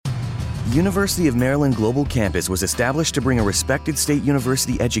University of Maryland Global Campus was established to bring a respected state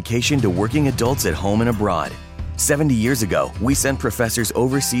university education to working adults at home and abroad. 70 years ago, we sent professors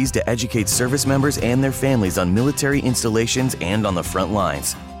overseas to educate service members and their families on military installations and on the front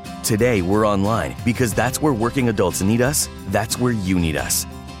lines. Today, we're online because that's where working adults need us, that's where you need us.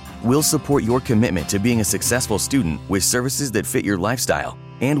 We'll support your commitment to being a successful student with services that fit your lifestyle,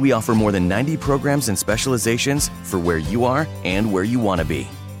 and we offer more than 90 programs and specializations for where you are and where you want to be.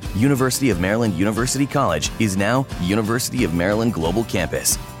 University of Maryland University College is now University of Maryland Global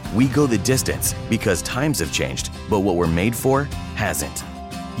Campus. We go the distance because times have changed, but what we're made for hasn't.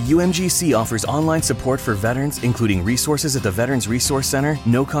 UMGC offers online support for veterans, including resources at the Veterans Resource Center,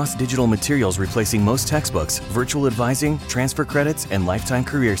 no-cost digital materials replacing most textbooks, virtual advising, transfer credits, and lifetime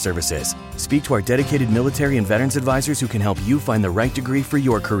career services. Speak to our dedicated military and veterans advisors who can help you find the right degree for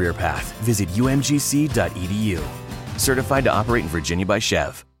your career path. Visit umgc.edu. Certified to operate in Virginia by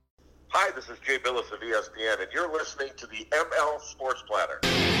Chev. Hi, this is Jay Billis of ESPN, and you're listening to the ML Sports Platter.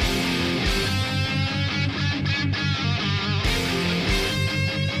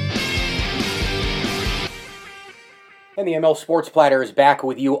 And the ML Sports Platter is back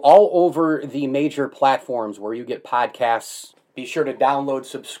with you all over the major platforms where you get podcasts. Be sure to download,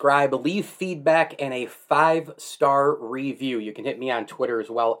 subscribe, leave feedback, and a 5-star review. You can hit me on Twitter as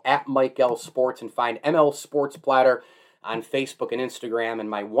well, at Mike L. Sports, and find ML Sports Platter on Facebook and Instagram, and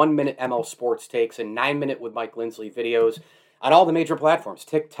my 1-minute ML Sports takes and 9-minute with Mike Lindsley videos on all the major platforms,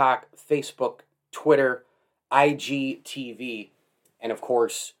 TikTok, Facebook, Twitter, IGTV, and of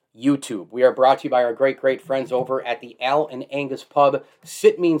course, YouTube. We are brought to you by our great friends over at the Al and Angus Pub,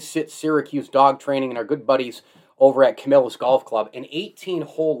 Sit Means Sit Syracuse Dog Training, and our good buddies over at Camillus Golf Club. An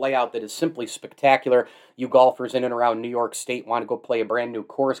 18-hole layout that is simply spectacular. You golfers in and around New York State want to go play a brand new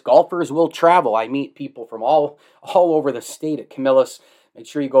course. Golfers will travel. I meet people from all over the state at Camillus. Make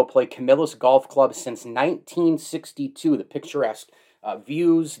sure you go play Camillus Golf Club since 1962. The picturesque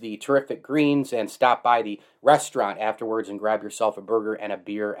views, the terrific greens, and stop by the restaurant afterwards and grab yourself a burger and a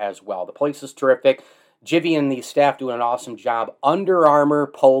beer as well. The place is terrific. Jivy and the staff do an awesome job. Under Armour,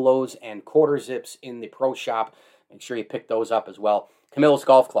 polos, and quarter zips in the pro shop. Make sure you pick those up as well. Camillus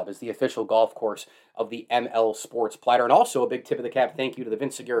Golf Club is the official golf course of the ML Sports Platter. And also a big tip of the cap thank you to the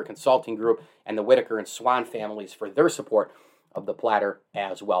Vince Segura Consulting Group and the Whitaker and Swan families for their support of the platter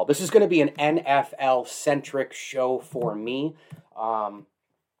as well. This is going to be an NFL-centric show for me. I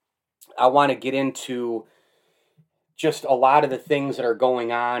want to get into just a lot of the things that are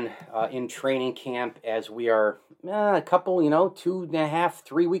going on in training camp as we are a couple, 2.5,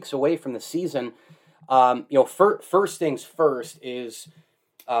 3 weeks away from the season. First things first is,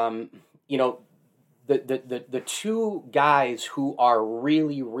 the two guys who are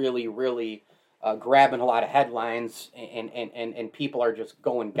really grabbing a lot of headlines and people are just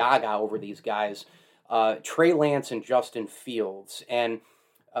going gaga over these guys, Trey Lance and Justin Fields. And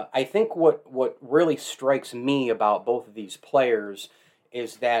I think what really strikes me about both of these players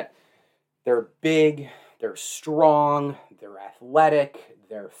is that they're big, they're strong, they're athletic,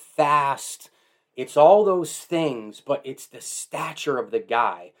 they're fast. It's all those things, but it's the stature of the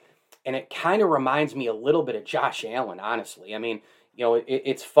guy. And it kind of reminds me a little bit of Josh Allen, honestly. I mean,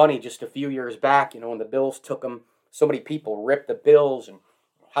 it's funny, just a few years back, when the Bills took him, so many people ripped the Bills, and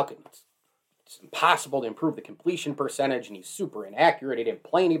how could it's impossible to improve the completion percentage, and he's super inaccurate, he didn't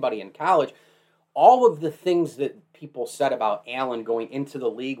play anybody in college. All of the things that people said about Allen going into the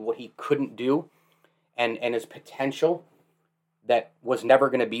league, what he couldn't do, and his potential that was never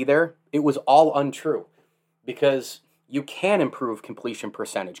going to be there, it was all untrue. Because you can improve completion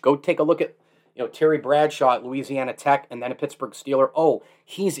percentage. Go take a look at Terry Bradshaw at Louisiana Tech and then a Pittsburgh Steeler. Oh,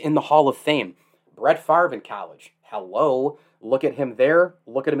 he's in the Hall of Fame. Brett Favre in college. Hello. Look at him there.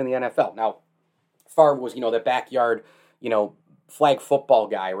 Look at him in the NFL. Now, Favre was, the backyard, flag football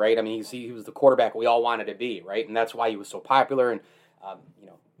guy, right? I mean, he was the quarterback we all wanted to be, right? And that's why he was so popular. And,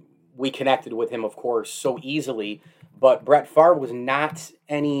 we connected with him, of course, so easily. But Brett Favre was not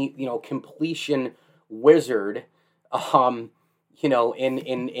any, completion wizard, in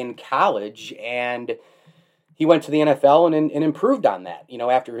college. And he went to the NFL and improved on that,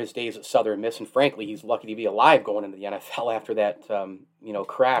 after his days at Southern Miss. And frankly, he's lucky to be alive going into the NFL after that,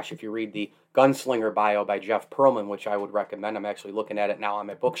 crash. If you read the Gunslinger bio by Jeff Pearlman, which I would recommend, I'm actually looking at it now on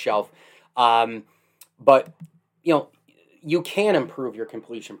my bookshelf. But you can improve your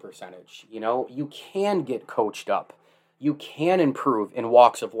completion percentage. You can get coached up. You can improve in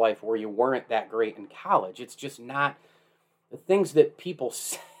walks of life where you weren't that great in college. It's just not the things that people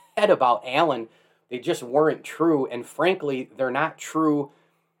said about Allen. They just weren't true. And frankly, they're not true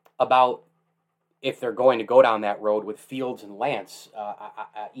about if they're going to go down that road with Fields and Lance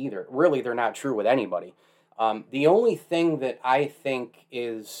either. Really, they're not true with anybody. The only thing that I think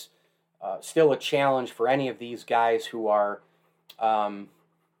is still a challenge for any of these guys who are, the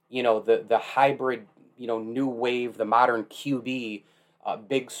hybrid, new wave, the modern QB,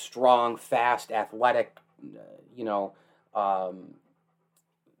 big, strong, fast, athletic,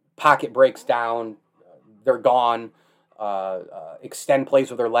 pocket breaks down, they're gone, extend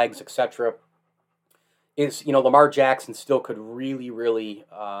plays with their legs, etc. Is, Lamar Jackson still could really, really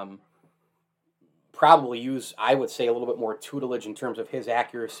probably use, I would say, a little bit more tutelage in terms of his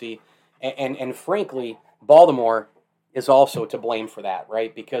accuracy. And frankly, Baltimore is also to blame for that,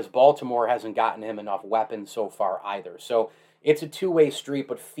 right? Because Baltimore hasn't gotten him enough weapons so far either. So it's a two-way street,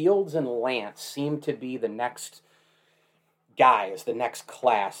 but Fields and Lance seem to be the next guys, the next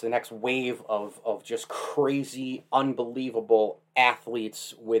class, the next wave of just crazy, unbelievable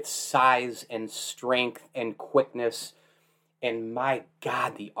athletes with size and strength and quickness. And my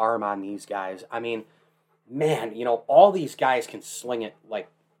God, the arm on these guys. I mean, man, all these guys can sling it like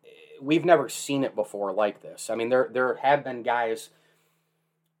we've never seen it before like this. I mean, there have been guys,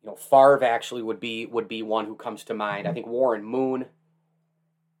 Favre actually would be one who comes to mind. I think Warren Moon.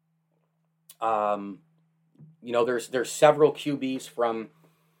 There's several QBs from,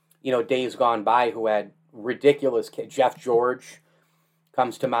 days gone by who had ridiculous. Jeff George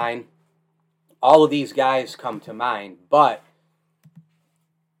comes to mind. All of these guys come to mind, but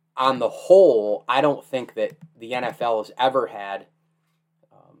on the whole, I don't think that the NFL has ever had,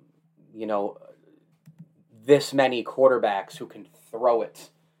 this many quarterbacks who can throw it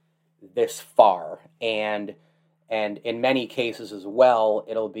this far, and in many cases as well,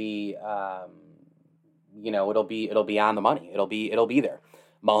 it'll be, it'll be on the money. It'll be there.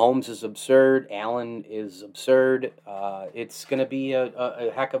 Mahomes is absurd. Allen is absurd. It's gonna be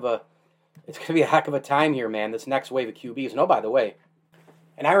a heck of a time here, man. This next wave of QBs. And oh, by the way,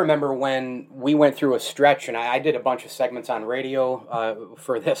 and I remember when we went through a stretch, and I did a bunch of segments on radio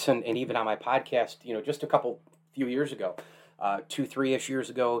for this, and even on my podcast, just few years ago, 2-3-ish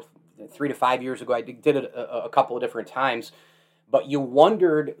years ago, 3 to 5 years ago. I did it a couple of different times, but you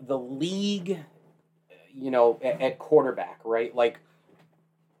wondered the league, at quarterback, right? Like,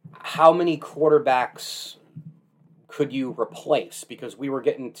 how many quarterbacks could you replace? Because we were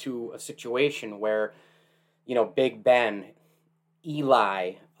getting to a situation where, Big Ben,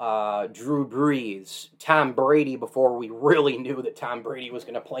 Eli, Drew Brees, Tom Brady, before we really knew that Tom Brady was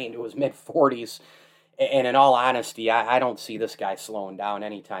going to play into his mid-40s. And in all honesty, I don't see this guy slowing down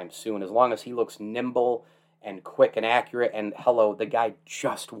anytime soon. As long as he looks nimble and quick and accurate, and hello, the guy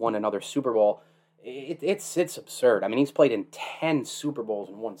just won another Super Bowl. It's absurd. I mean, he's played in 10 Super Bowls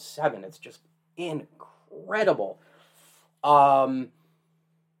and won 7. It's just incredible. Boy,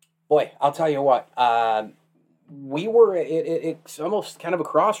 I'll tell you what. We were, it's almost kind of a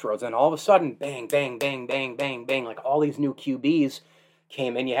crossroads, and all of a sudden, bang, bang, bang, bang, bang, bang, like all these new QBs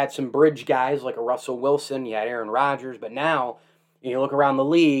came in. You had some bridge guys like a Russell Wilson, you had Aaron Rodgers, but now you look around the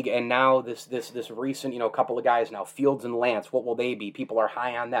league, and now this recent, couple of guys now, Fields and Lance, what will they be? People are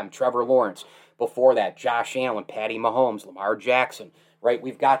high on them. Trevor Lawrence. Before that, Josh Allen, Patty Mahomes, Lamar Jackson, right?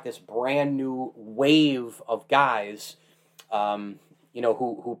 We've got this brand new wave of guys,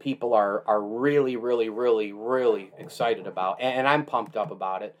 who people are really, really, really, really excited about, and I'm pumped up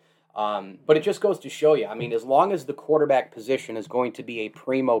about it. But it just goes to show you, I mean, as long as the quarterback position is going to be a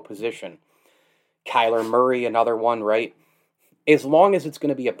primo position, Kyler Murray, another one, right? As long as it's going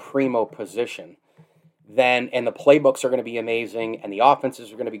to be a primo position, then, and the playbooks are going to be amazing, and the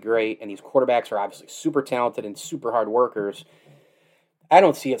offenses are going to be great, and these quarterbacks are obviously super talented and super hard workers, I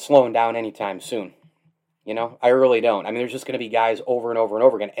don't see it slowing down anytime soon. I really don't. I mean, there's just going to be guys over and over and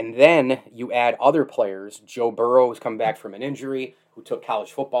over again. And then you add other players. Joe Burrow has come back from an injury, who took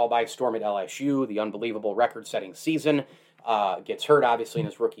college football by storm at LSU, the unbelievable record-setting season. Gets hurt, obviously, in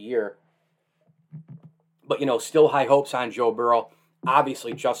his rookie year. But, still high hopes on Joe Burrow.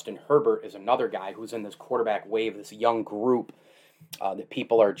 Obviously, Justin Herbert is another guy who's in this quarterback wave, this young group that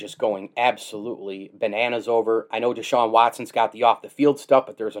people are just going absolutely bananas over. I know Deshaun Watson's got the off-the-field stuff,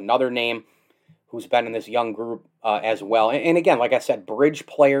 but there's another name who's been in this young group as well. And again, like I said, bridge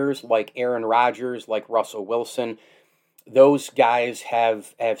players like Aaron Rodgers, like Russell Wilson, those guys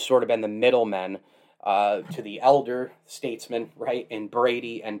have sort of been the middlemen to the elder statesmen, right? And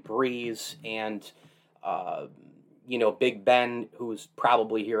Brady and Breeze and Big Ben, who's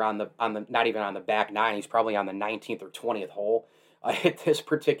probably here on the not even on the back nine, he's probably on the 19th or 20th hole at this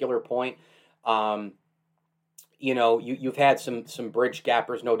particular point. You've had some bridge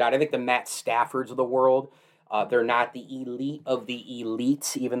gappers, no doubt. I think the Matt Staffords of the world, They're not the elite of the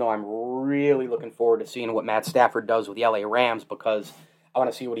elites, even though I'm really looking forward to seeing what Matt Stafford does with the LA Rams, because I want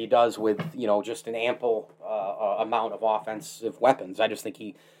to see what he does with, just an ample amount of offensive weapons. I just think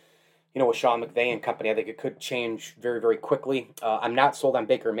he, with Sean McVay and company, I think it could change very, very quickly. I'm not sold on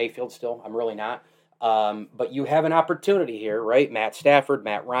Baker Mayfield still. I'm really not. But you have an opportunity here, right? Matt Stafford,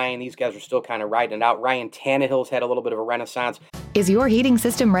 Matt Ryan, these guys are still kind of riding it out. Ryan Tannehill's had a little bit of a renaissance. Is your heating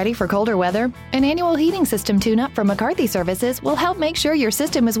system ready for colder weather? An annual heating system tune-up from McCarthy Services will help make sure your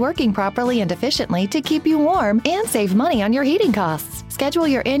system is working properly and efficiently to keep you warm and save money on your heating costs. Schedule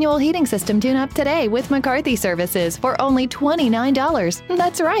your annual heating system tune-up today with McCarthy Services for only $29.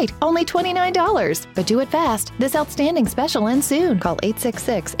 That's right, only $29. But do it fast. This outstanding special ends soon. Call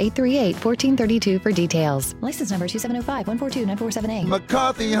 866-838-1432 for details. License number 2705-142-947A.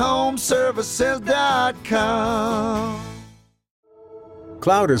 McCarthyHomeservices.com.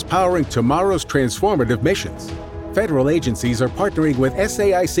 Cloud is powering tomorrow's transformative missions. Federal agencies are partnering with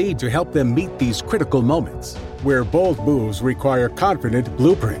SAIC to help them meet these critical moments, where bold moves require confident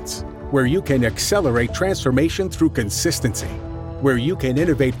blueprints, where you can accelerate transformation through consistency, where you can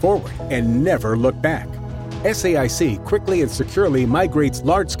innovate forward and never look back. SAIC quickly and securely migrates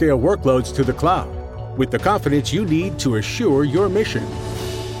large-scale workloads to the cloud with the confidence you need to assure your mission.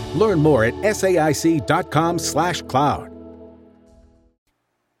 Learn more at SAIC.com/cloud.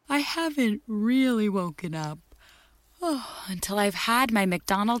 I haven't really woken up until I've had my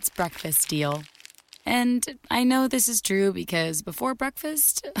McDonald's breakfast deal. And I know this is true because before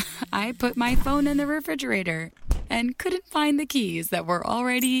breakfast, I put my phone in the refrigerator and couldn't find the keys that were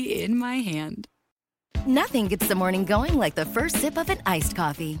already in my hand. Nothing gets the morning going like the first sip of an iced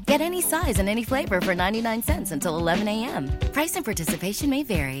coffee. Get any size and any flavor for 99 cents until 11 a.m. Price and participation may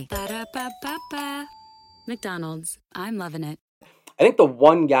vary. Ba-da-ba-ba-ba. McDonald's. I'm loving it. I think the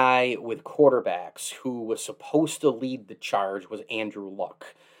one guy with quarterbacks who was supposed to lead the charge was Andrew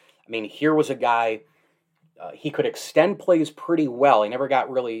Luck. I mean, here was a guy, he could extend plays pretty well. He never got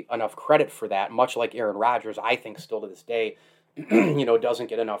really enough credit for that, much like Aaron Rodgers, I think still to this day, doesn't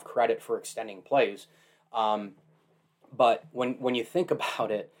get enough credit for extending plays. But when you think about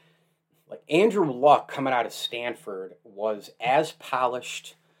it, like Andrew Luck coming out of Stanford was as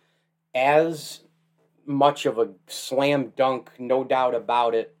polished, as much of a slam dunk, no doubt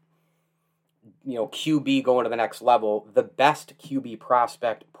about it, QB going to the next level, the best QB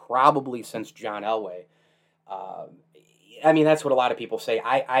prospect probably since John Elway. That's what a lot of people say.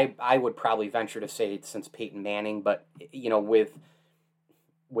 I would probably venture to say since Peyton Manning, but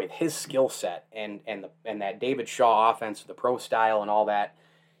with his skill set and that David Shaw offense, the pro style and all that,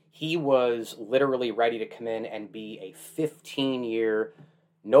 he was literally ready to come in and be a 15-year,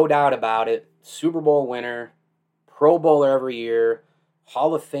 no doubt about it, Super Bowl winner, Pro Bowler every year,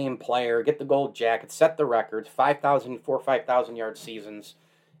 Hall of Fame player, get the gold jacket, set the records, 5,000 yard seasons,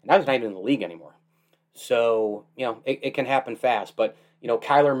 and that was not even in the league anymore. So, it can happen fast. But,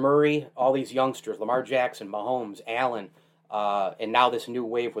 Kyler Murray, all these youngsters, Lamar Jackson, Mahomes, Allen, and now this new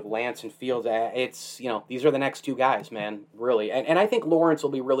wave with Lance and Fields, these are the next two guys, man, really. And I think Lawrence will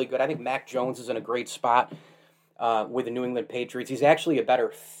be really good. I think Mac Jones is in a great spot with the New England Patriots. He's actually a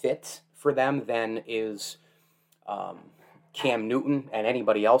better fit for them than is Cam Newton and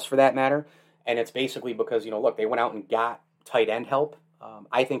anybody else for that matter. And it's basically because, look, they went out and got tight end help.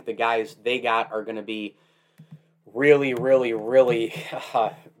 I think the guys they got are going to be really, really, really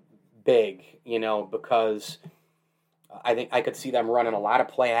big, because I think I could see them running a lot of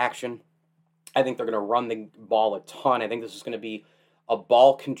play action. I think they're going to run the ball a ton. I think this is going to be a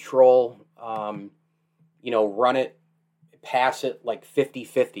ball control, run it, pass it like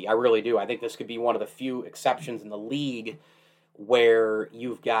 50-50. I really do. I think this could be one of the few exceptions in the league where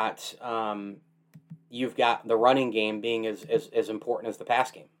you've got the running game being as important as the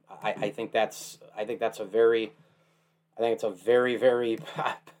pass game. I think it's a very, very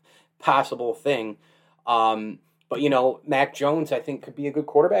possible thing. But Mac Jones, I think, could be a good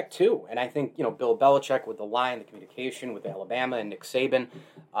quarterback too. And I think, Bill Belichick with the line, the communication with Alabama and Nick Saban,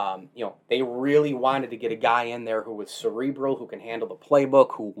 they really wanted to get a guy in there who was cerebral, who can handle the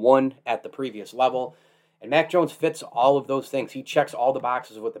playbook, who won at the previous level. And Mac Jones fits all of those things. He checks all the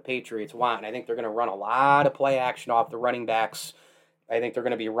boxes of what the Patriots want. And I think they're going to run a lot of play action off the running backs. I think they're going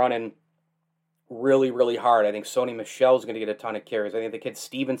to be running really, really hard. I think Sony Michel's going to get a ton of carries. I think the kid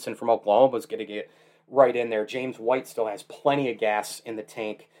Stevenson from Oklahoma is going to get right in there. James White still has plenty of gas in the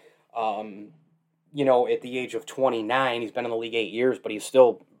tank. At the age of 29, he's been in the league 8 years, but he's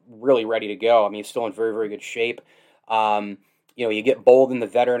still really ready to go. I mean, he's still in very, very good shape. You get Bolden, the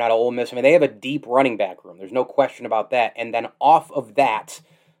veteran out of Ole Miss. I mean, they have a deep running back room. There's no question about that. And then off of that,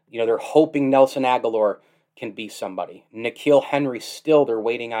 they're hoping Nelson Aguilar can be somebody. N'Keal Henry still, they're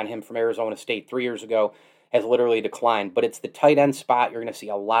waiting on him from Arizona State 3 years ago, has literally declined. But it's the tight end spot. You're going to see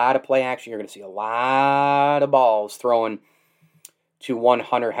a lot of play action. You're going to see a lot of balls thrown to one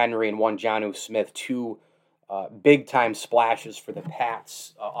Hunter Henry and one Jonnu Smith, two big-time splashes for the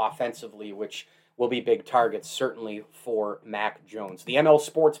Pats offensively, which will be big targets, certainly for Mac Jones. The ML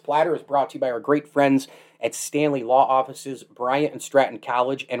Sports Platter is brought to you by our great friends at Stanley Law Offices, Bryant and Stratton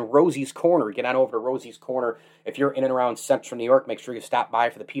College, and Rosie's Corner. Get on over to Rosie's Corner. If you're in and around Central New York, make sure you stop by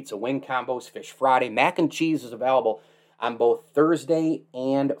for the pizza wing combos, Fish Friday. Mac and cheese is available on both Thursday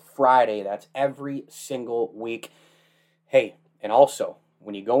and Friday. That's every single week. Hey, and also,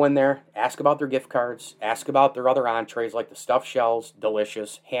 when you go in there, ask about their gift cards, ask about their other entrees like the stuffed shells,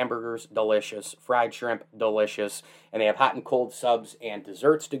 delicious, hamburgers, delicious, fried shrimp, delicious, and they have hot and cold subs and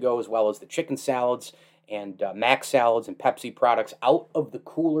desserts to go, as well as the chicken salads and mac salads and Pepsi products out of the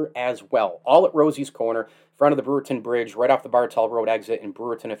cooler as well. All at Rosie's Corner, front of the Brewerton Bridge, right off the Bartell Road exit in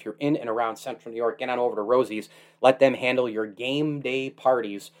Brewerton. If you're in and around Central New York, get on over to Rosie's. Let them handle your game day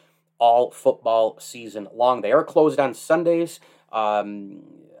parties all football season long. They are closed on Sundays.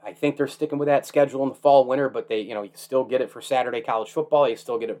 I think they're sticking with that schedule in the fall, winter, but they, you can still get it for Saturday college football. You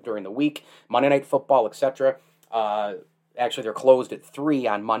still get it during the week, Monday Night Football, etc. Actually, they're closed at 3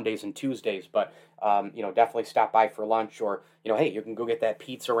 on Mondays and Tuesdays, but, definitely stop by for lunch or, hey, you can go get that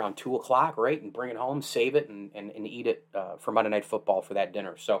pizza around 2 o'clock, right, and bring it home, save it, and eat it for Monday Night Football for that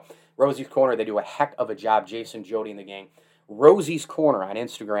dinner. So Rosie's Corner, they do a heck of a job. Jason, Jody, and the gang. Rosie's Corner on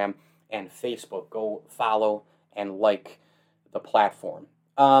Instagram and Facebook. Go follow and like the platform.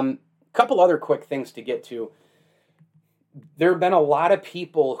 Couple other quick things to get to. There have been a lot of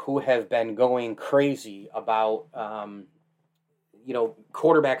people who have been going crazy about,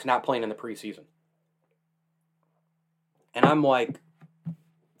 quarterbacks not playing in the preseason. And I'm like,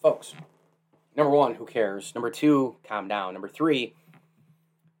 folks, number one, who cares? Number two, calm down. Number three,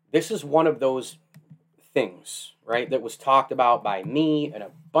 this is one of those things, right, that was talked about by me and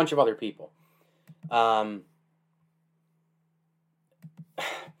a bunch of other people.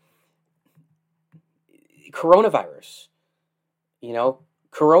 Coronavirus,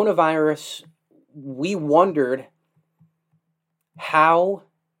 we wondered how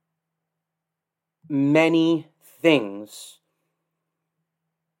many things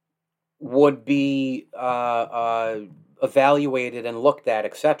would be evaluated and looked at,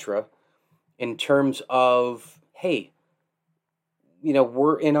 etc., in terms of, hey,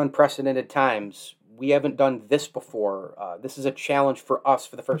 we're in unprecedented times. We haven't done this before. This is a challenge for us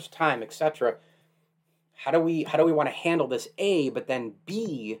for the first time, etc. How do we want to handle this, A, but then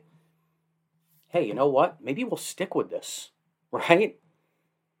B, hey, you know what? Maybe we'll stick with this, right?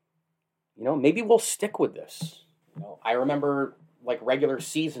 Maybe we'll stick with this. I remember, regular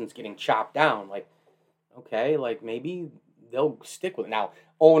seasons getting chopped down. Okay, maybe they'll stick with it. Now,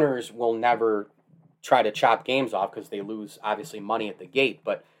 owners will never try to chop games off because they lose, obviously, money at the gate.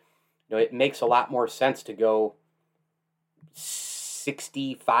 But, it makes a lot more sense to go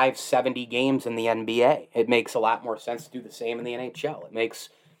 65, 70 games in the NBA. It makes a lot more sense to do the same in the NHL. It makes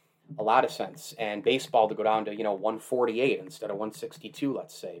a lot of sense. And baseball to go down to, 148 instead of 162,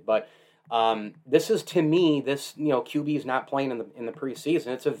 let's say. But this is, to me, QB is not playing in the preseason.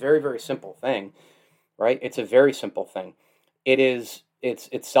 It's a very, very simple thing, right? It's a very simple thing. It's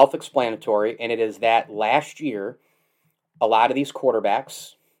self-explanatory, and it is that last year, a lot of these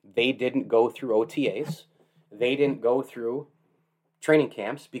quarterbacks, they didn't go through OTAs. They didn't go through training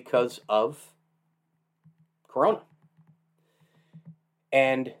camps because of Corona.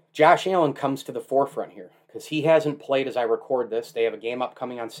 And Josh Allen comes to the forefront here because he hasn't played as I record this. They have a game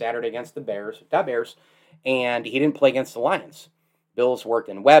upcoming on Saturday against the Bears, and he didn't play against the Lions. Bills worked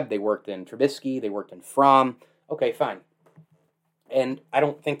in Webb, they worked in Trubisky, they worked in Fromm. Okay, fine. And I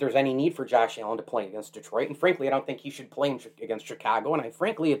don't think there's any need for Josh Allen to play against Detroit. And frankly, I don't think he should play against Chicago. And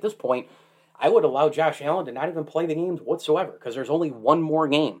frankly, at this point, I would allow Josh Allen to not even play the games whatsoever because there's only one more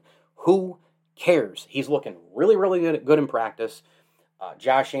game. Who cares? He's looking really, really good in practice.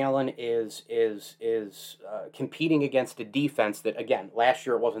 Josh Allen is competing against a defense that, again, last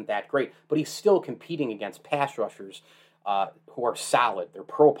year it wasn't that great, but he's still competing against pass rushers who are solid. They're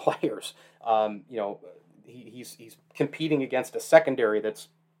pro players. He's competing against a secondary that's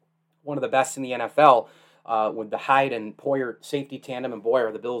one of the best in the NFL with the Hyde and Poyer safety tandem, and boy,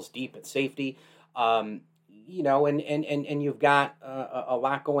 are the Bills deep at safety. And you've got a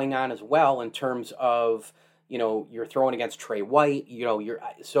lot going on as well in terms of, you're throwing against Trey White.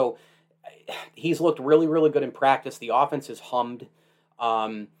 So he's looked really, really good in practice. The offense is hummed.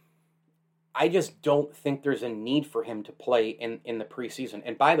 I just don't think there's a need for him to play in the preseason.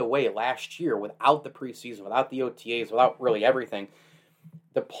 And by the way, last year, without the preseason, without the OTAs, without really everything,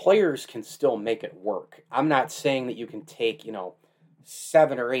 the players can still make it work. I'm not saying that you can take,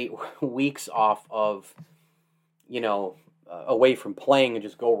 7 or 8 weeks off of, away from playing and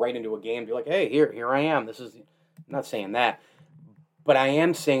just go right into a game. Be like, hey, here I am. I'm not saying that. But I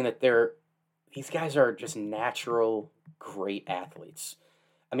am saying that these guys are just natural, great athletes.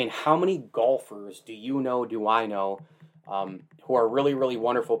 I mean, how many golfers do I know, who are really, really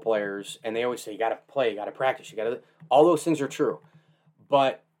wonderful players, and they always say, you got to play, you got to practice, all those things are true.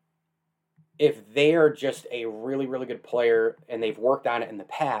 But if they are just a really, really good player, and they've worked on it in the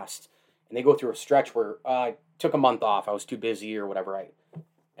past, and they go through a stretch where I took a month off, I was too busy or whatever,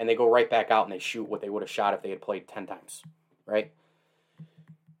 and they go right back out and they shoot what they would have shot if they had played 10 times, right?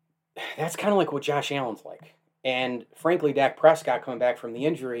 That's kind of like what Josh Allen's like. And frankly, Dak Prescott coming back from the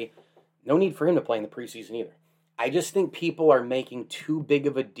injury, no need for him to play in the preseason either. I just think people are making too big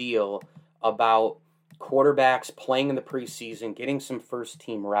of a deal about quarterbacks playing in the preseason, getting some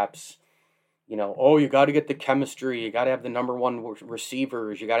first-team reps. You got to get the chemistry. You got to have the number one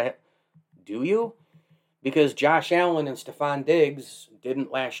receivers. Do you? Because Josh Allen and Stephon Diggs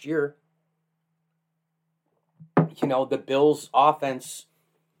didn't last year. The Bills' offense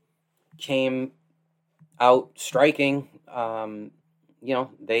came out striking.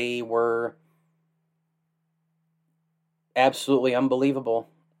 They were absolutely unbelievable.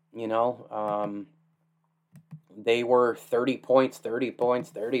 They were 30 points, 30 points,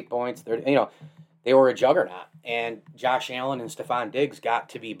 30 points, 30. They were a juggernaut. And Josh Allen and Stephon Diggs got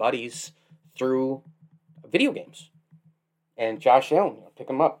to be buddies through video games. And Josh Allen, pick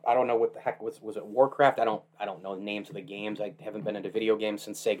him up. I don't know what the heck was it Warcraft? I don't know the names of the games. I haven't been into video games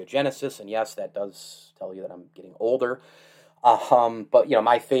since Sega Genesis, and yes, that does tell you that I'm getting older. But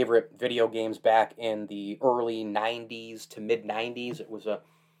my favorite video games back in the early 90s to mid 90s, it was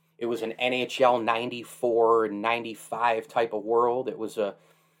an NHL 94 and 95 type of world. It was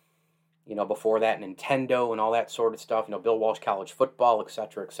before that Nintendo and all that sort of stuff. Bill Walsh College Football, et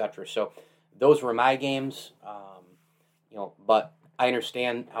cetera, et cetera. So those were my games. But I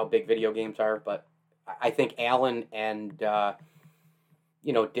understand how big video games are, but I think Allen and,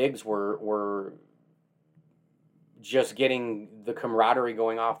 Diggs were just getting the camaraderie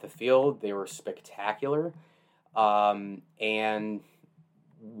going off the field. They were spectacular. And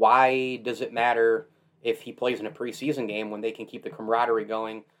why does it matter if he plays in a preseason game when they can keep the camaraderie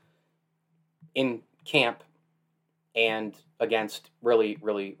going in camp and against really,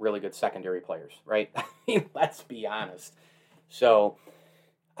 really, really good secondary players, right? I mean, let's be honest. So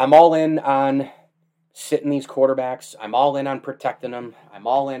I'm all in on sitting these quarterbacks. I'm all in on protecting them. I'm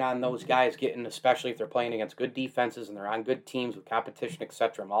all in on those guys getting, especially if they're playing against good defenses and they're on good teams with competition,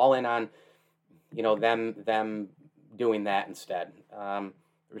 etc. I'm all in on, them doing that instead.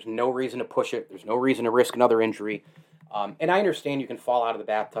 There's no reason to push it. There's no reason to risk another injury. And I understand you can fall out of the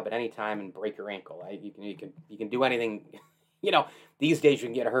bathtub at any time and break your ankle. You can do anything. These days you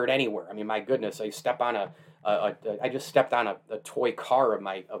can get hurt anywhere. I mean, my goodness, I just stepped on a toy car of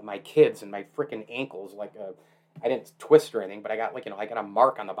my kids, and my freaking ankles, I didn't twist or anything, but I got I got a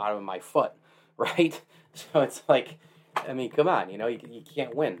mark on the bottom of my foot, right? So it's like, I mean, come on, you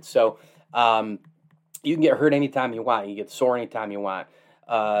can't win. So you can get hurt anytime you want. You get sore anytime you want.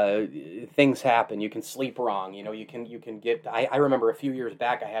 Things happen. You can sleep wrong. You can get. I remember a few years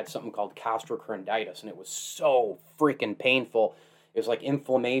back I had something called costochondritis, and it was so freaking painful. It was like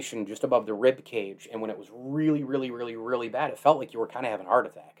inflammation just above the rib cage, and when it was really, really, really, really bad, it felt like you were kind of having a heart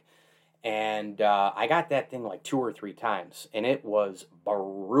attack. And I got that thing like 2 or 3 times, and it was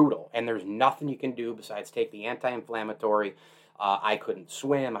brutal. And there's nothing you can do besides take the anti-inflammatory. I couldn't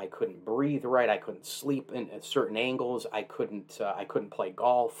swim. I couldn't breathe right. I couldn't sleep at certain angles. I couldn't play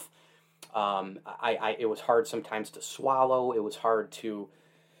golf. It was hard sometimes to swallow. It was hard to.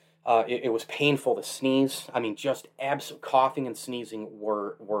 It was painful to sneeze. I mean, just coughing and sneezing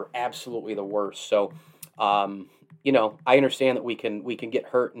were absolutely the worst. So, I understand that we can get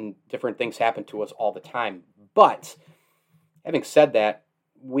hurt and different things happen to us all the time. But having said that,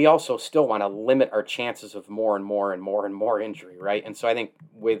 we also still want to limit our chances of more and more and more and more injury, right? And so I think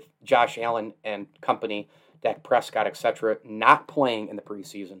with Josh Allen and company, Dak Prescott, etc., not playing in the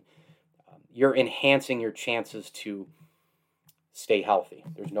preseason, you're enhancing your chances to stay healthy.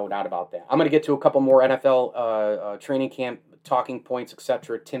 There's no doubt about that. I'm going to get to a couple more NFL training camp talking points,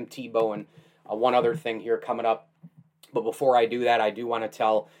 etc. Tim Tebow and one other thing here coming up. But before I do that, I do want to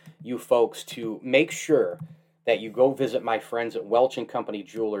tell you folks to make sure that you go visit my friends at Welch & Company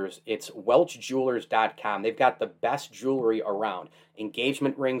Jewelers. It's welchjewelers.com. They've got the best jewelry around.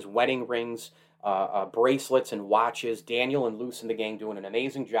 Engagement rings, wedding rings, bracelets and watches. Daniel and Luce and the gang doing an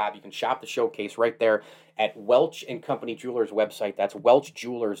amazing job. You can shop the showcase right there at Welch & Company Jewelers website. That's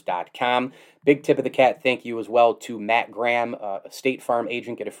welchjewelers.com. Big tip of the cat thank you as well to Matt Graham, a State Farm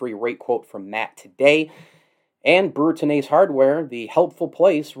agent. Get a free rate quote from Matt today. And Brewerton Ace Hardware, the helpful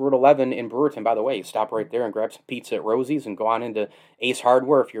place, Route 11 in Brewerton. By the way, you stop right there and grab some pizza at Rosie's and go on into Ace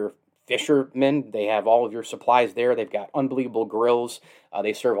Hardware. If you're a fisherman, they have all of your supplies there. They've got unbelievable grills.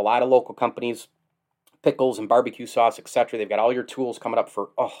 They serve a lot of local companies, pickles and barbecue sauce, etc. They've got all your tools coming up for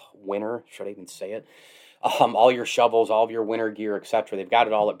winter. Should I even say it? All your shovels, all of your winter gear, etc. They've got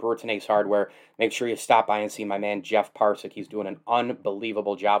it all at Brewerton Ace Hardware. Make sure you stop by and see my man Jeff Parsick. He's doing an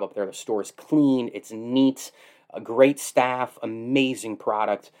unbelievable job up there. The store is clean. It's neat. A great staff. Amazing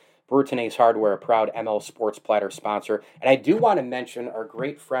product. Brewerton Ace Hardware, a proud ML Sports Platter sponsor. And I do want to mention our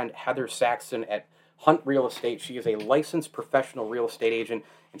great friend Heather Saxon at Hunt Real Estate. She is a licensed professional real estate agent,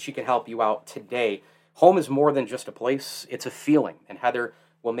 and she can help you out today. Home is more than just a place. It's a feeling. And Heather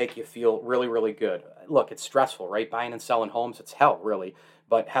will make you feel really, really good. Look, it's stressful, right? Buying and selling homes, it's hell, really.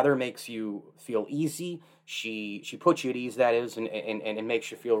 But Heather makes you feel easy. She puts you at ease, that is, and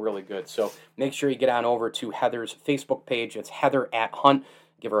makes you feel really good. So make sure you get on over to Heather's Facebook page. It's Heather at Hunt.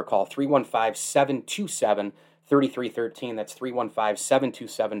 Give her a call, 315-727-3313. That's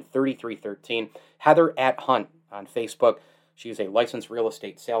 315-727-3313. Heather at Hunt on Facebook. She is a licensed real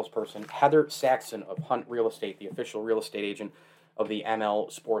estate salesperson. Heather Saxon of Hunt Real Estate, the official real estate agent of the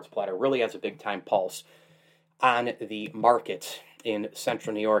ML Sports Platter, really has a big-time pulse on the market in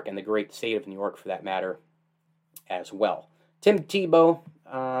Central New York and the great state of New York, for that matter, as well. Tim Tebow,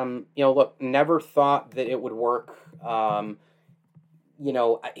 look, never thought that it would work.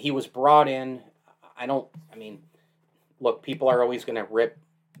 He was brought in. Look, people are always going to rip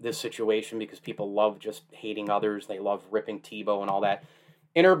this situation because people love just hating others. They love ripping Tebow and all that.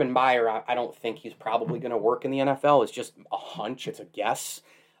 In Urban Meyer, I don't think he's probably going to work in the NFL. It's just a hunch. It's a guess.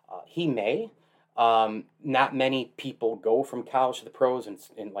 He may. Not many people go from college to the pros and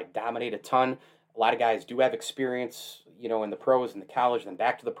dominate a ton. A lot of guys do have experience, in the pros and the college, then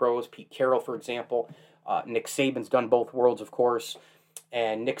back to the pros. Pete Carroll, for example. Nick Saban's done both worlds, of course.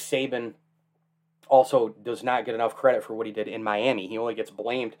 And Nick Saban also does not get enough credit for what he did in Miami. He only gets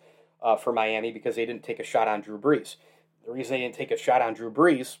blamed for Miami because they didn't take a shot on Drew Brees. The reason they didn't take a shot on Drew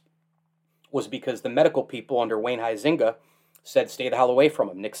Brees was because the medical people under Wayne Huizenga said stay the hell away from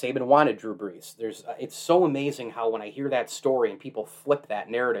him. Nick Saban wanted Drew Brees. It's so amazing how when I hear that story and people flip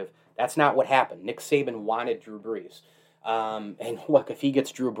that narrative, that's not what happened. Nick Saban wanted Drew Brees. And look, if he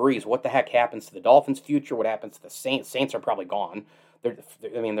gets Drew Brees, what the heck happens to the Dolphins' future? What happens to the Saints? Saints are probably gone.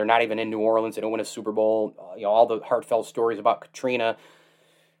 They're not even in New Orleans. They don't win a Super Bowl. All the heartfelt stories about Katrina.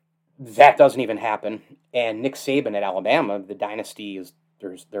 That doesn't even happen. And Nick Saban at Alabama, the dynasty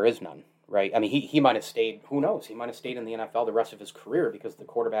there is none, right? I mean, he might have stayed. Who knows? He might have stayed in the NFL the rest of his career because the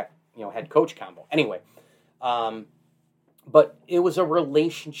quarterback, head coach combo. Anyway, but it was a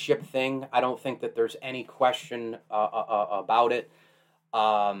relationship thing. I don't think that there's any question about it.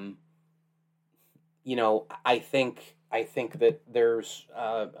 I think that there's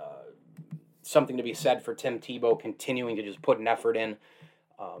something to be said for Tim Tebow continuing to just put an effort in.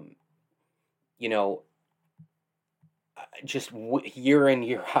 Just year in,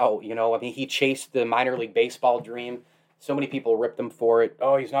 year out, he chased the minor league baseball dream. So many people ripped him for it.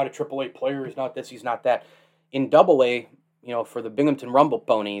 Oh, he's not a AAA player. He's not this. He's not that. In AA, for the Binghamton Rumble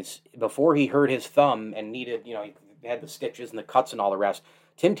Ponies, before he hurt his thumb and needed, he had the stitches and the cuts and all the rest,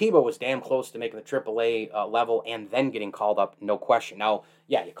 Tim Tebow was damn close to making the AAA level and then getting called up, no question. Now,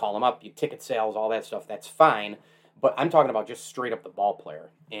 yeah, you call him up, you ticket sales, all that stuff, that's fine. But I'm talking about just straight up the ball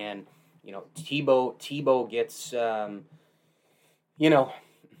player. And, Tebow gets,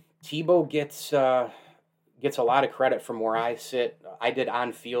 Tebow gets a lot of credit from where I sit. I did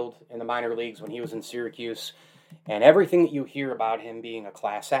on-field in the minor leagues when he was in Syracuse. And everything that you hear about him being a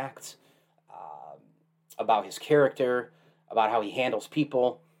class act, about his character, about how he handles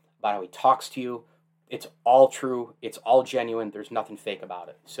people, about how he talks to you, it's all true. It's all genuine. There's nothing fake about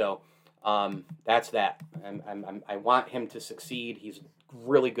it. So that's that. I want him to succeed. He's a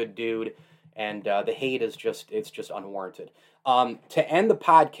really good dude, and the hate is just unwarranted. To end the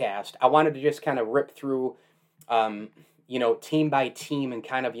podcast, I wanted to just kind of rip through, team by team and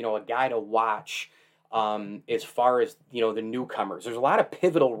kind of, a guy to watch as far as, the newcomers. There's a lot of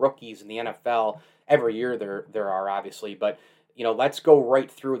pivotal rookies in the NFL. Every year there are, obviously, but, let's go right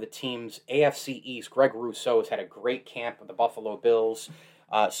through the teams. AFC East, Greg Rousseau has had a great camp with the Buffalo Bills.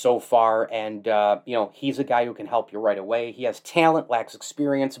 so far, and he's a guy who can help you right away. He has talent, lacks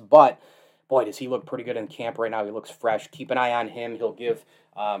experience, but boy, does he look pretty good in camp right now. He looks fresh. Keep an eye on him. He'll give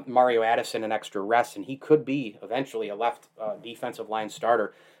Mario Addison an extra rest, and he could be eventually a left defensive line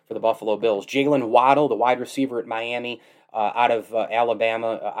starter for the Buffalo Bills. Jalen Waddle, the wide receiver at Miami, out of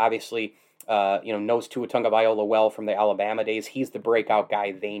Alabama, obviously knows Tua Tagovailoa well from the Alabama days. He's the breakout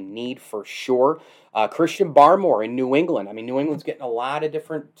guy they need for sure. Christian Barmore in New England. I mean, New England's getting a lot of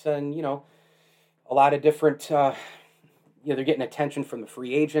different, they're getting attention from the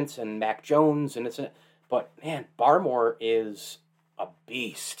free agents and Mac Jones, but man, Barmore is a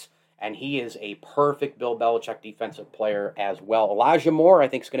beast, and he is a perfect Bill Belichick defensive player as well. Elijah Moore, I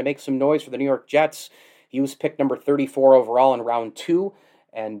think, is going to make some noise for the New York Jets. He was picked number 34 overall in round 2,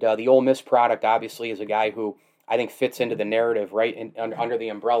 and the Ole Miss product, obviously, is a guy who I think fits into the narrative, right, under the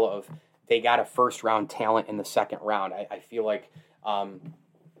umbrella of they got a first-round talent in the second round. I feel like,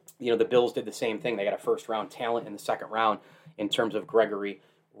 the Bills did the same thing. They got a first-round talent in the second round in terms of Gregory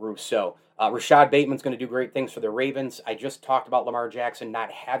Rousseau. Rashad Bateman's going to do great things for the Ravens. I just talked about Lamar Jackson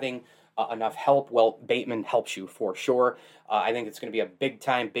not having enough help. Well, Bateman helps you for sure. I think it's going to be a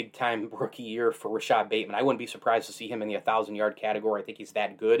big-time rookie year for Rashad Bateman. I wouldn't be surprised to see him in the 1,000-yard category. I think he's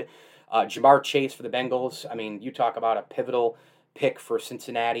that good. Jamar Chase for the Bengals. I mean, you talk about a pivotal pick for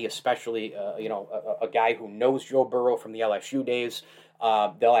Cincinnati, especially a guy who knows Joe Burrow from the LSU days.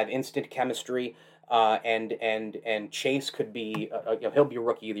 They'll have instant chemistry. And Chase could be, he'll be a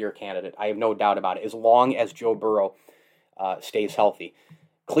Rookie of the Year candidate. I have no doubt about it, as long as Joe Burrow stays healthy.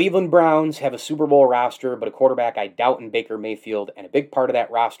 Cleveland Browns have a Super Bowl roster, but a quarterback I doubt in Baker Mayfield, and a big part of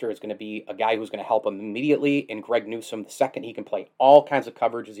that roster is going to be a guy who's going to help him immediately in Greg Newsome II. He can play all kinds of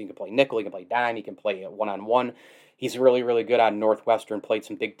coverages. He can play nickel, he can play dime, he can play one-on-one. He's really, really good out of Northwestern, played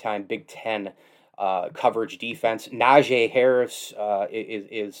some big-time Big Ten coverage defense. Najee Harris out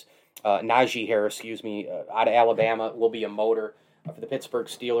of Alabama will be a motor for the Pittsburgh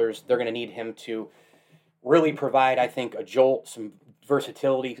Steelers. They're going to need him to really provide, I think, a jolt, some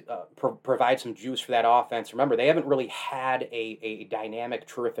versatility, provide some juice for that offense. Remember, they haven't really had a dynamic,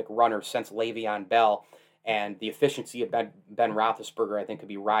 terrific runner since Le'Veon Bell, and the efficiency of Ben Roethlisberger, I think, could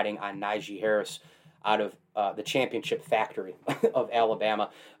be riding on Najee Harris out of the championship factory of Alabama.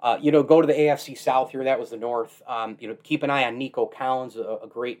 Go to the AFC South here. That was the North. Keep an eye on Nico Collins, a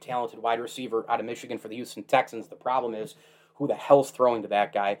great, talented wide receiver out of Michigan for the Houston Texans. The problem is, who the hell's throwing to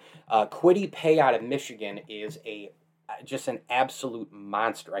that guy? Kwity Paye out of Michigan is just an absolute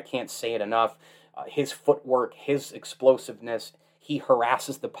monster. I can't say it enough. His footwork, his explosiveness, he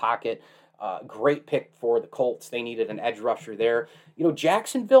harasses the pocket. Great pick for the Colts. They needed an edge rusher there.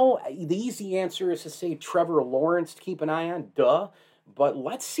 Jacksonville, the easy answer is to say Trevor Lawrence to keep an eye on, but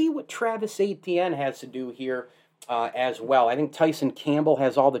let's see what Travis Etienne has to do here as well. I think Tyson Campbell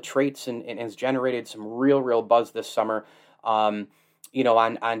has all the traits and has generated some real buzz this summer, on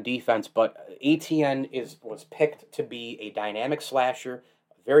defense, but Etienne was picked to be a dynamic slasher,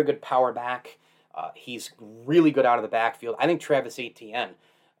 a very good power back. He's really good out of the backfield. I think Travis Etienne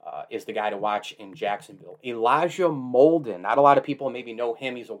is the guy to watch in Jacksonville. Elijah Molden, not a lot of people maybe know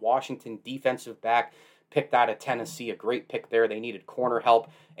him. He's a Washington defensive back, picked out of Tennessee, a great pick there. They needed corner help.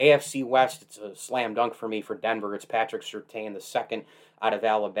 AFC West, it's a slam dunk for me for Denver. It's Patrick Surtain, the second out of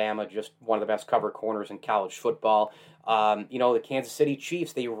Alabama, just one of the best cover corners in college football. The Kansas City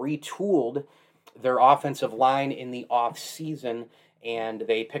Chiefs, they retooled their offensive line in the offseason, and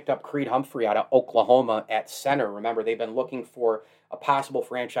they picked up Creed Humphrey out of Oklahoma at center. Remember, they've been looking for a possible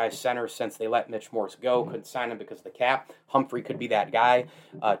franchise center since they let Mitch Morse go. Couldn't sign him because of the cap. Humphrey could be that guy.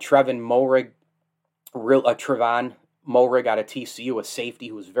 Trevon Moehrig out of TCU, a safety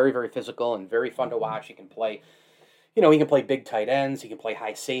who was very, very physical and very fun to watch. He can play, he can play big tight ends. He can play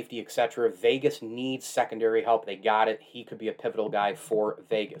high safety, etc. Vegas needs secondary help. They got it. He could be a pivotal guy for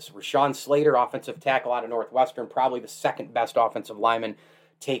Vegas. Rashawn Slater, offensive tackle out of Northwestern, probably the second best offensive lineman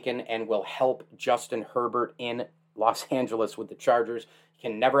taken, and will help Justin Herbert in Los Angeles with the Chargers. You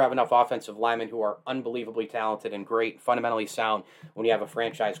can never have enough offensive linemen who are unbelievably talented and great, fundamentally sound when you have a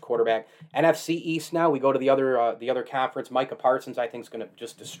franchise quarterback. NFC East now, we go to the other conference. Micah Parsons, I think, is going to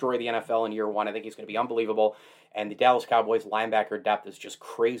just destroy the NFL in year one. I think he's going to be unbelievable. And the Dallas Cowboys linebacker depth is just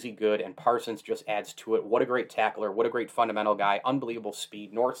crazy good, and Parsons just adds to it. What a great tackler. What a great fundamental guy. Unbelievable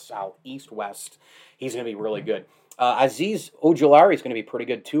speed. North, south, east, west. He's going to be really good. Azeez Ojulari is going to be pretty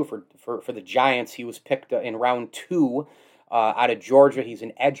good, too, for the Giants. He was picked in round 2 out of Georgia. He's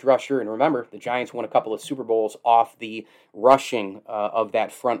an edge rusher. And remember, the Giants won a couple of Super Bowls off the rushing of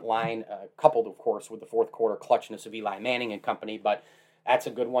that front line, coupled, of course, with the fourth quarter clutchness of Eli Manning and company. But that's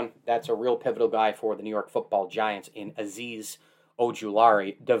a good one. That's a real pivotal guy for the New York Football Giants in Azeez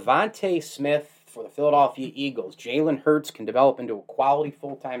Ojulari. Devontae Smith for the Philadelphia Eagles. Jalen Hurts can develop into a quality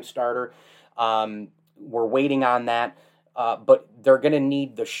full-time starter. We're waiting on that. But they're going to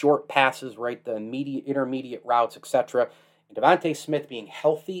need the short passes, right? The intermediate routes, etc. Devontae Smith being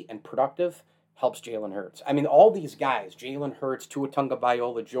healthy and productive helps Jalen Hurts. I mean, all these guys, Jalen Hurts, Tua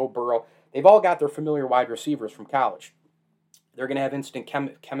Tagovailoa, Joe Burrow, they've all got their familiar wide receivers from college. They're going to have instant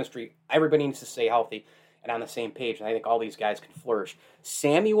chemistry. Everybody needs to stay healthy and on the same page, and I think all these guys can flourish.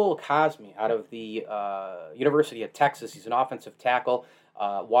 Samuel Cosmi out of the University of Texas. He's an offensive tackle,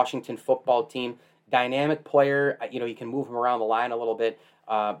 Washington football team. Dynamic player. You can move him around the line a little bit.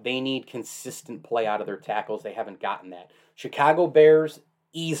 They need consistent play out of their tackles. They haven't gotten that. Chicago Bears,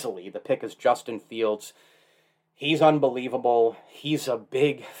 easily. The pick is Justin Fields. He's unbelievable. He's a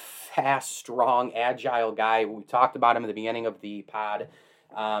big, fast, strong, agile guy. We talked about him at the beginning of the pod.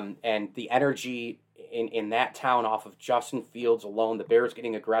 And the energy in that town off of Justin Fields alone, the Bears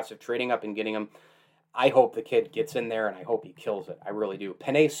getting aggressive, trading up and getting him. I hope the kid gets in there, and I hope he kills it. I really do.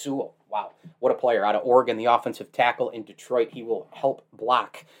 Penei Sewell, wow, what a player. Out of Oregon, the offensive tackle in Detroit. He will help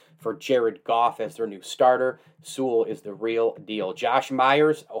block for Jared Goff as their new starter. Sewell is the real deal. Josh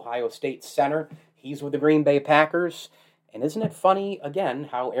Myers, Ohio State center. He's with the Green Bay Packers. And isn't it funny, again,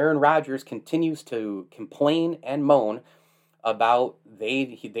 how Aaron Rodgers continues to complain and moan about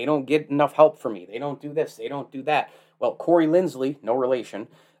they don't get enough help for me. They don't do this. They don't do that. Well, Corey Linsley, no relation,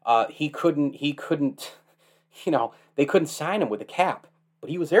 they couldn't sign him with a cap, but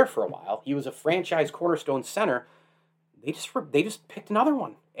he was there for a while. He was a franchise cornerstone center. They just picked another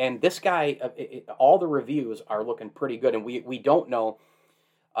one. And this guy, all the reviews are looking pretty good. And we don't know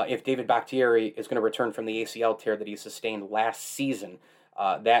if David Bakhtiari is going to return from the ACL tear that he sustained last season.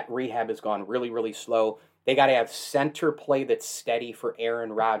 That rehab has gone really, really slow. They got to have center play that's steady for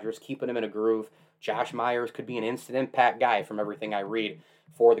Aaron Rodgers, keeping him in a groove. Josh Myers could be an instant impact guy from everything I read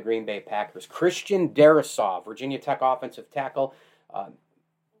for the Green Bay Packers. Christian Darrisaw, Virginia Tech offensive tackle.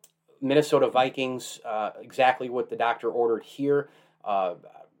 Minnesota Vikings, exactly what the doctor ordered here.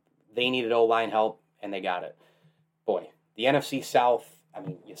 They needed O-line help, and they got it. Boy, the NFC South, I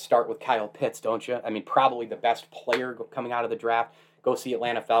mean, you start with Kyle Pitts, don't you? I mean, probably the best player coming out of the draft. Go see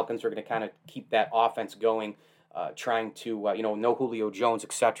Atlanta Falcons. They're going to kind of keep that offense going, trying to, no Julio Jones,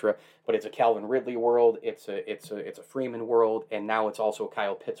 etc. But it's a Calvin Ridley world. It's a Freeman world, and now it's also a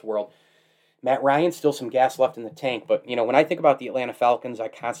Kyle Pitts world. Matt Ryan, still some gas left in the tank, but when I think about the Atlanta Falcons, I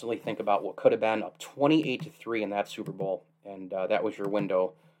constantly think about what could have been up 28-3 in that Super Bowl, and that was your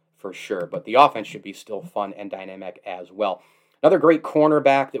window for sure. But the offense should be still fun and dynamic as well. Another great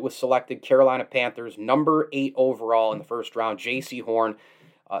cornerback that was selected, Carolina Panthers, number 8 overall in the first round, J.C. Horn.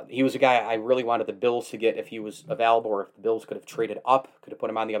 He was a guy I really wanted the Bills to get if he was available, or if the Bills could have traded up, could have put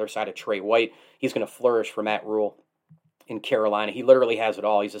him on the other side of Trey White. He's going to flourish for Matt Rule in Carolina. He literally has it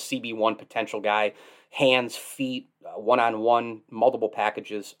all. He's a CB1 potential guy, hands, feet, one-on-one, multiple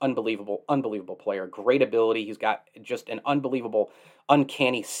packages, unbelievable player, great ability. He's got just an unbelievable,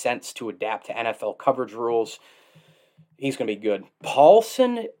 uncanny sense to adapt to NFL coverage rules. He's going to be good.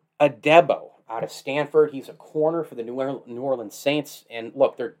 Paulson Adebo out of Stanford. He's a corner for the New Orleans Saints. And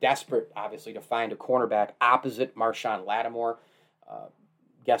look, they're desperate, obviously, to find a cornerback opposite Marshawn Lattimore.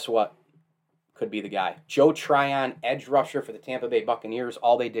 Guess what? Could be the guy. Joe Tryon, edge rusher for the Tampa Bay Buccaneers.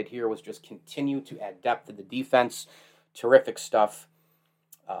 All they did here was just continue to add depth to the defense. Terrific stuff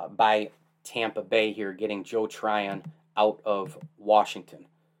by Tampa Bay here, getting Joe Tryon out of Washington.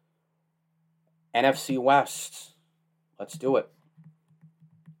 NFC West. Let's do it.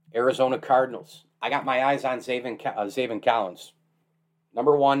 Arizona Cardinals. I got my eyes on Zaven Collins.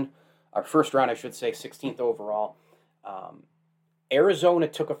 Number 1, our first round, I should say, 16th overall. Arizona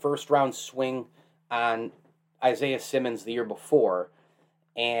took a first-round swing on Isaiah Simmons the year before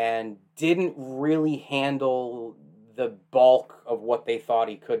and didn't really handle the bulk of what they thought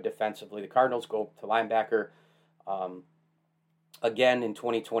he could defensively. The Cardinals go to linebacker again in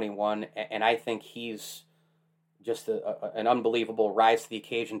 2021, and I think he's just an unbelievable rise to the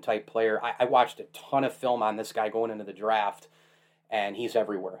occasion type player. I watched a ton of film on this guy going into the draft, and he's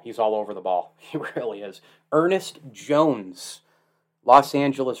everywhere. He's all over the ball. He really is. Ernest Jones, Los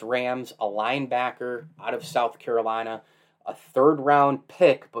Angeles Rams, a linebacker out of South Carolina, a third-round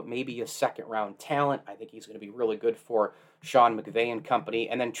pick, but maybe a second-round talent. I think he's going to be really good for Sean McVay and company.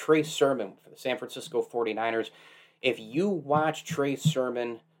 And then Trey Sermon for the San Francisco 49ers. If you watch Trey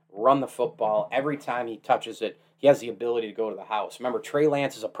Sermon run the football, every time he touches it, he has the ability to go to the house. Remember, Trey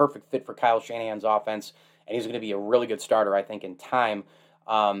Lance is a perfect fit for Kyle Shanahan's offense, and he's going to be a really good starter, I think, in time.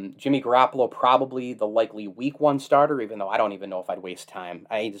 Jimmy Garoppolo, probably the likely week 1 starter, even though I don't even know if I'd waste time.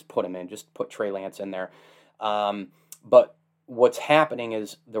 I just put him in. Just put Trey Lance in there. But what's happening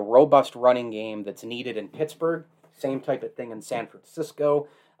is the robust running game that's needed in Pittsburgh, same type of thing in San Francisco,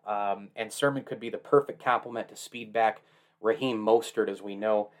 and Sermon could be the perfect complement to speedback Raheem Mostert, as we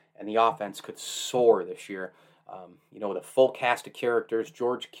know, and the offense could soar this year. With a full cast of characters,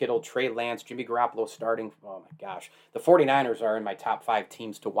 George Kittle, Trey Lance, Jimmy Garoppolo starting. Oh, my gosh. The 49ers are in my top 5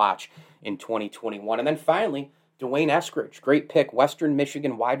 teams to watch in 2021. And then finally, Dwayne Eskridge, great pick, Western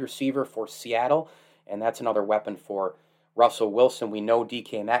Michigan wide receiver for Seattle, and that's another weapon for Russell Wilson. We know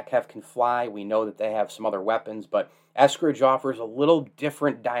DK Metcalf can fly. We know that they have some other weapons, but Eskridge offers a little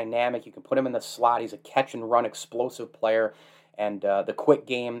different dynamic. You can put him in the slot. He's a catch-and-run explosive player. And the quick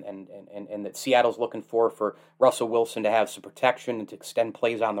game and that Seattle's looking for Russell Wilson to have some protection and to extend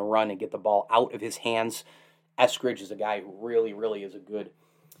plays on the run and get the ball out of his hands. Eskridge is a guy who really, really is a good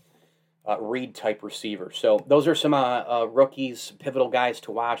read-type receiver. So those are some rookies, pivotal guys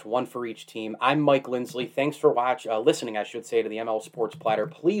to watch, one for each team. I'm Mike Lindsley. Thanks for listening, I should say, to the ML Sports Platter.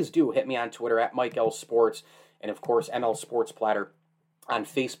 Please do hit me on Twitter at Mike L Sports, and, of course, ML Sports Platter on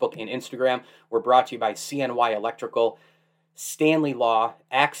Facebook and Instagram. We're brought to you by CNY Electrical, Stanley Law,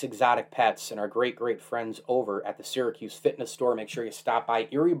 Axe Exotic Pets, and our great, great friends over at the Syracuse Fitness Store. Make sure you stop by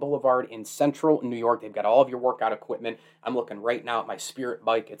Erie Boulevard in Central New York. They've got all of your workout equipment. I'm looking right now at my Spirit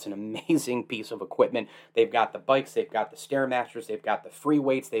bike. It's an amazing piece of equipment. They've got the bikes, they've got the Stairmasters, they've got the free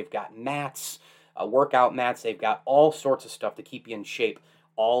weights, they've got mats, workout mats. They've got all sorts of stuff to keep you in shape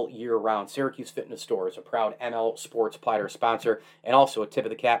all year round. Syracuse Fitness Store is a proud ML Sports Platter sponsor, and also a tip of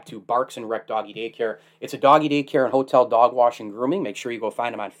the cap to Barks and Rec Doggy Daycare. It's a doggy daycare and hotel dog wash and grooming. Make sure you go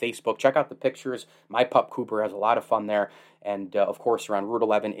find them on Facebook. Check out the pictures. My pup Cooper has a lot of fun there, and of course they're on Route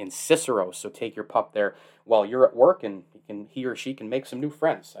 11 in Cicero, so take your pup there while you're at work, and he or she can make some new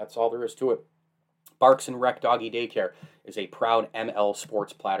friends. That's all there is to it. Barks and Rec Doggy Daycare is a proud ML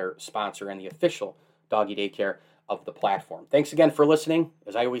Sports Platter sponsor and the official doggy daycare of the platform. Thanks again for listening.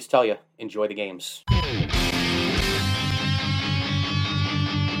 As I always tell you, enjoy the games.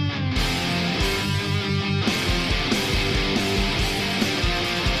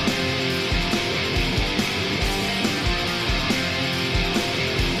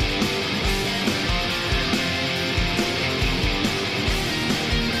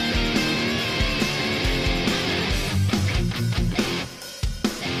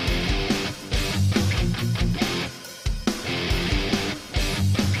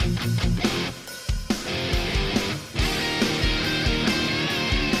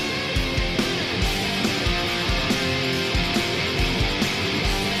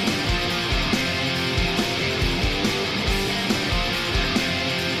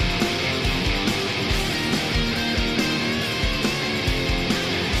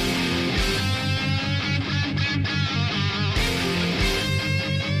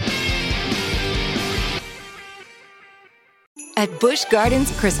 At Busch Gardens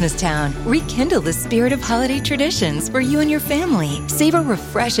Christmastown, rekindle the spirit of holiday traditions for you and your family. Savor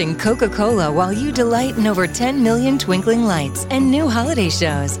refreshing Coca-Cola while you delight in over 10 million twinkling lights and new holiday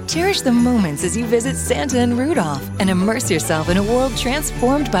shows. Cherish the moments as you visit Santa and Rudolph and immerse yourself in a world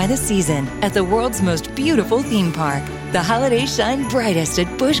transformed by the season at the world's most beautiful theme park. The holidays shine brightest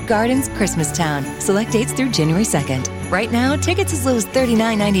at Busch Gardens Christmastown. Select dates through January 2nd. Right now, tickets as low as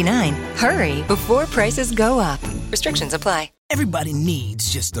 $39.99. Hurry before prices go up. Restrictions apply. Everybody needs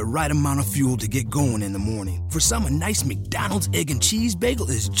just the right amount of fuel to get going in the morning. For some, a nice McDonald's egg and cheese bagel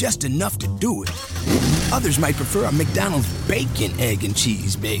is just enough to do it. Others might prefer a McDonald's bacon, egg, and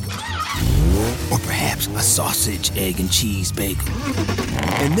cheese bagel. Or perhaps a sausage, egg, and cheese bagel.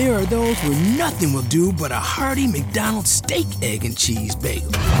 And there are those where nothing will do but a hearty McDonald's steak, egg, and cheese bagel.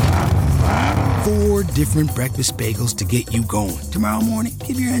 4 different breakfast bagels to get you going. Tomorrow morning,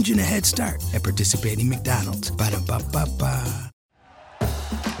 give your engine a head start at participating McDonald's. Ba-da-ba-ba-ba.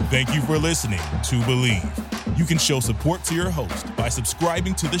 Thank you for listening to Believe. You can show support to your host by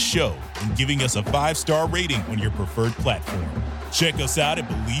subscribing to the show and giving us a 5-star rating on your preferred platform. Check us out at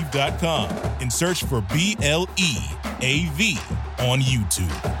Believe.com and search for BLEAV on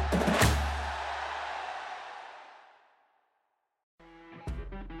YouTube.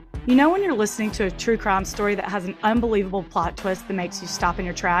 You know when you're listening to a true crime story that has an unbelievable plot twist that makes you stop in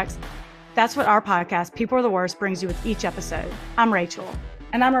your tracks? That's what our podcast, People Are the Worst, brings you with each episode. I'm Rachel.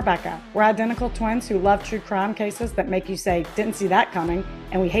 And I'm Rebecca. We're identical twins who love true crime cases that make you say, didn't see that coming,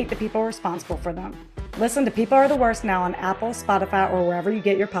 and we hate the people responsible for them. Listen to People Are the Worst now on Apple, Spotify, or wherever you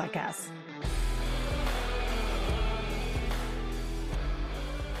get your podcasts.